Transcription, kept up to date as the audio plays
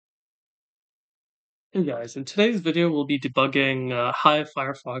Hey guys, in today's video we'll be debugging high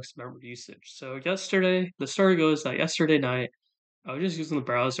Firefox memory usage. The story goes that yesterday night I was just using the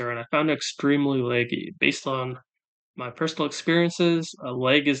browser and I found it extremely laggy. Based on my personal experiences, a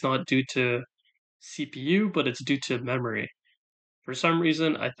lag is not due to CPU, but it's due to memory. For some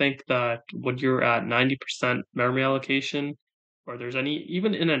reason, I think that when you're at 90% memory allocation, or there's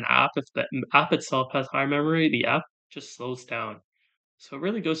even in an app, if the app itself has high memory, the app just slows down. So it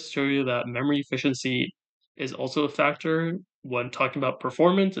really goes to show you that memory efficiency is also a factor when talking about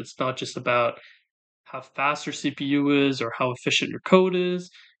performance. It's not just about how fast your CPU is or how efficient your code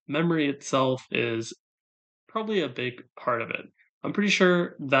is. Memory itself is probably a big part of it. I'm pretty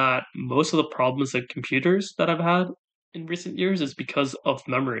sure that most of the problems in computers that I've had in recent years is because of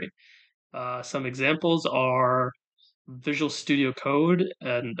memory. Some examples are Visual Studio Code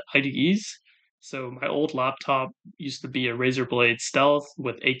and IDEs. So my old laptop used to be a Razer Blade Stealth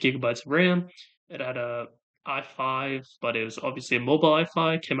with 8 GB of RAM. It had a i5, but it was obviously a mobile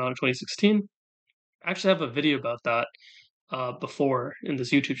i5. Came out in 2016. I actually have a video about that before in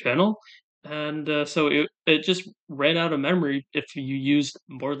this YouTube channel, and so it just ran out of memory if you used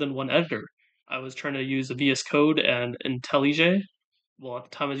more than one editor. I was trying to use a VS Code and IntelliJ. Well, at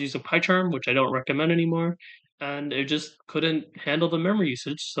the time I was using PyCharm, which I don't recommend anymore, and it just couldn't handle the memory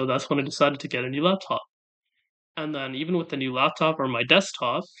usage. So that's when I decided to get a new laptop. And then even with the new laptop or my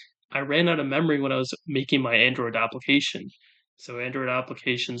desktop, I ran out of memory when I was making my Android application. So Android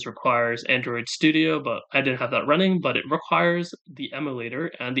applications requires Android Studio, but I didn't have that running, but it requires the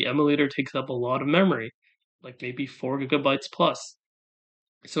emulator, and the emulator takes up a lot of memory, like maybe 4 GB plus.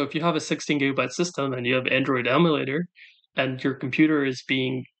 So if you have a 16 GB system and you have Android emulator and your computer is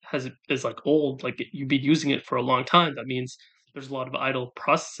like old, like you've been using it for a long time, that means there's a lot of idle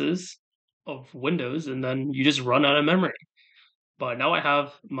processes of Windows and then you just run out of memory. But now I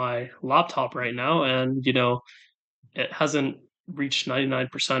have my laptop right now and it hasn't reached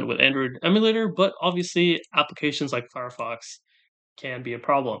 99% with Android emulator, but obviously applications like Firefox can be a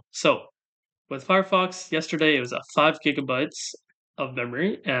problem. So with Firefox yesterday, it was at 5 GB of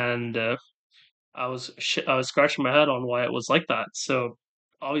memory, and I was scratching my head on why it was like that. So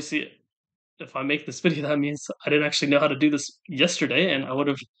obviously, if I make this video, that means I didn't actually know how to do this yesterday, and I would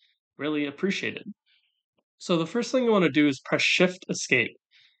have really appreciated. So the first thing you want to do is press Shift Escape.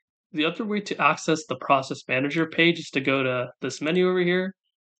 The other way to access the Process Manager page is to go to this menu over here,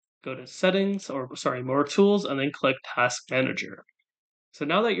 go to Settings, or sorry, More Tools, and then click Task Manager. So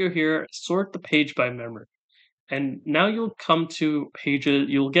now that you're here, sort the page by memory. And now you'll come to pages,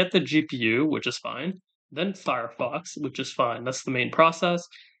 you'll get the GPU, which is fine, then Firefox, which is fine. That's the main process.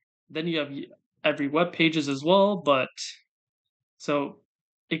 Then you have every web pages as well, but so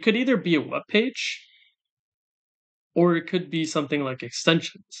it could either be a web page or it could be something like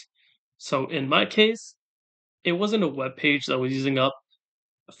extensions. So in my case, it wasn't a web page that was using up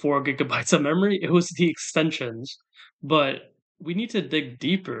 4 GB of memory, it was the extensions. But we need to dig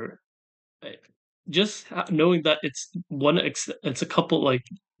deeper. eh, just knowing that it's a couple like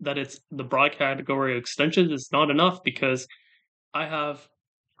that it's the broad category of extensions is not enough because I have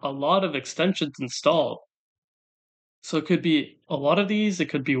a lot of extensions installed. So it could be a lot of these, it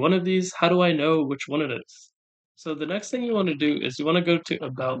could be one of these. How do I know which one it is? So the next thing you want to do is you want to go to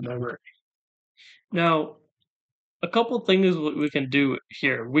about memory. Now, a couple things what we can do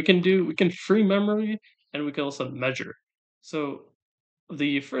here. We can free memory and we can also measure. So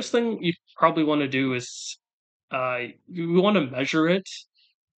the first thing you probably want to do is you want to measure it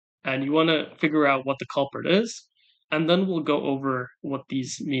and you want to figure out what the culprit is, and then we'll go over what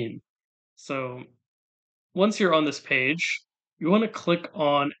these mean. So once you're on this page, you want to click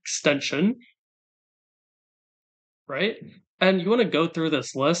on extension, right? And you want to go through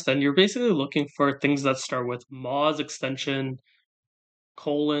this list, and you're basically looking for things that start with Moz extension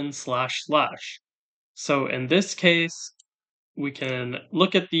colon slash slash. So in this case, we can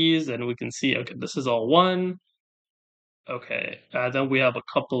look at these and we can see, okay, this is all one. Okay, then we have a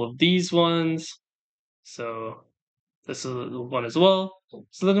couple of these ones. So this is one as well.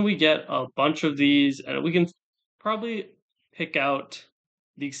 So then we get a bunch of these, and we can probably pick out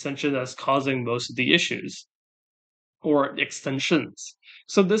the extension that's causing most of the issues or extensions.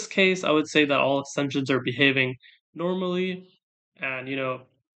 So in this case, I would say that all extensions are behaving normally, and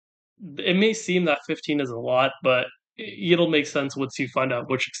it may seem that 15 is a lot, but it'll make sense once you find out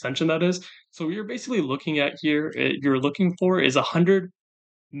which extension that is. So what you're basically looking at here, you're looking for is 100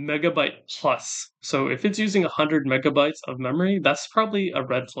 MB plus. So if it's using 100 MB of memory, that's probably a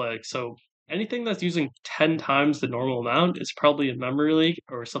red flag. So anything that's using 10 times the normal amount is probably a memory leak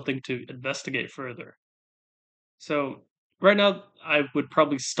or something to investigate further. So right now, I would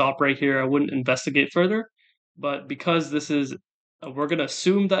probably stop right here. I wouldn't investigate further, but because this is, we're gonna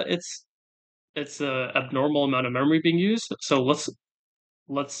assume that it's a abnormal amount of memory being used. So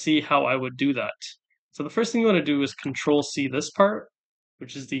let's see how I would do that. So the first thing you want to do is Control C this part,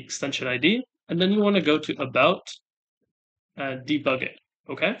 which is the extension ID, and then you want to go to About and Debug it.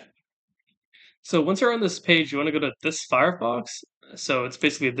 Okay. So once you're on this page, you want to go to this Firefox. So it's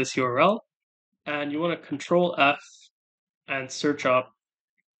basically this URL, and you want to Control F and search up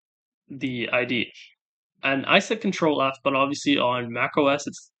the ID. And I said Control F, but obviously on Mac OS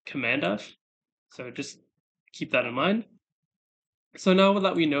it's Command F. So just keep that in mind. So now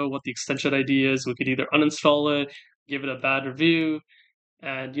that we know what the extension ID is, we could either uninstall it, give it a bad review,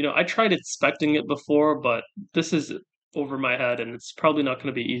 and I tried inspecting it before, but this is over my head, and it's probably not going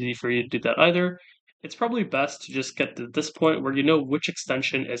to be easy for you to do that either. It's probably best to just get to this point where you know which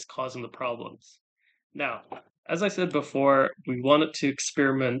extension is causing the problems. Now, as I said before, we wanted to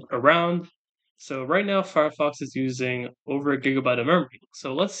experiment around. So right now, Firefox is using over a gigabyte of memory.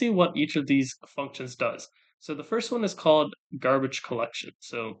 So let's see what each of these functions does. So the first one is called garbage collection.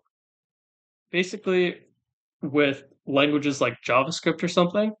 So basically, with languages like JavaScript or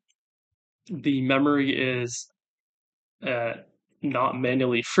something, the memory is uh, not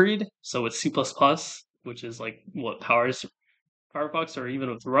manually freed. So with C++, which is like what powers Firefox, or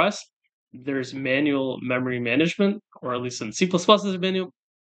even with Rust, there's manual memory management, or at least in C++ there's manual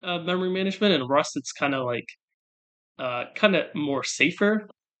memory management, and Rust it's kind of like kind of more safer.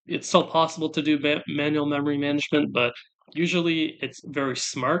 It's still possible to do manual memory management, but usually it's very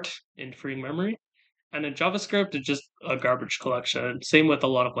smart in freeing memory. And in JavaScript, it's just a garbage collection. Same with a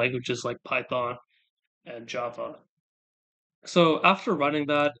lot of languages like Python and Java. So after running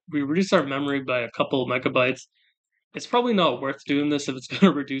that, we reduced our memory by a couple of megabytes. It's probably not worth doing this if it's going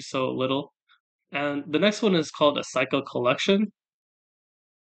to reduce so little. And the next one is called a cycle collection.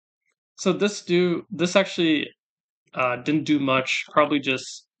 So this actually didn't do much. Probably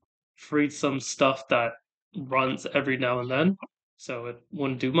just freed some stuff that runs every now and then. So it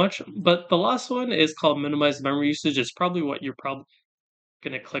wouldn't do much. But the last one is called minimize memory usage. It's probably what you're probably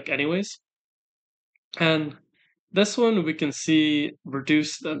gonna click anyways. And this one we can see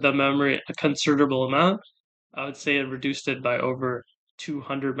reduce the memory a considerable amount. I would say it reduced it by over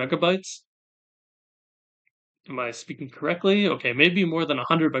 200 megabytes. Am I speaking correctly? Okay, maybe more than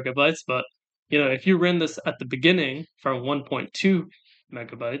 100 megabytes, but if you ran this at the beginning from 1.2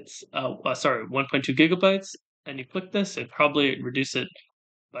 megabytes, sorry, 1.2 gigabytes, and you click this, it probably reduce it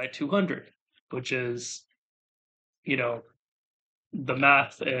by 200, which is, you know, the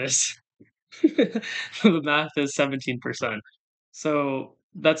math is the math is 17%. So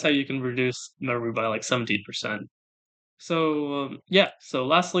that's how you can reduce memory by like 17%. So yeah. So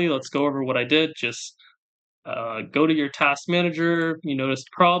lastly, let's go over what I did. Just go to your task manager, you notice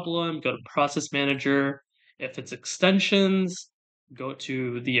problem, go to process manager. If it's extensions, go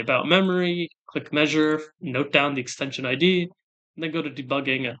to the about memory, click measure, note down the extension ID, and then go to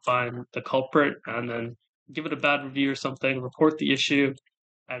debugging and find the culprit, and then give it a bad review or something, report the issue,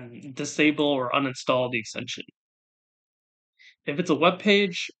 and disable or uninstall the extension. If it's a web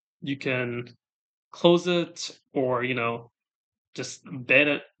page, you can close it, or just ban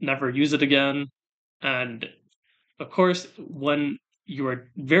it, never use it again. And of course, when you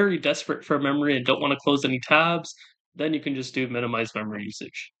are very desperate for memory and don't want to close any tabs, then you can just do minimize memory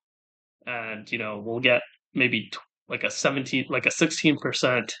usage. And we'll get maybe like a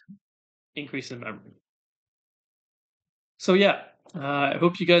 16% increase in memory. So yeah, I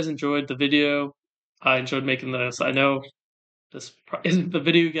hope you guys enjoyed the video. I enjoyed making this. I know this isn't the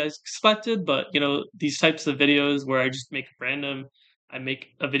video you guys expected, but these types of videos where I make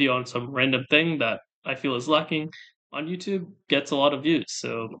a video on some random thing that I feel is lacking on YouTube gets a lot of views,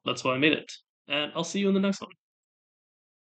 so that's why I made it. And I'll see you in the next one.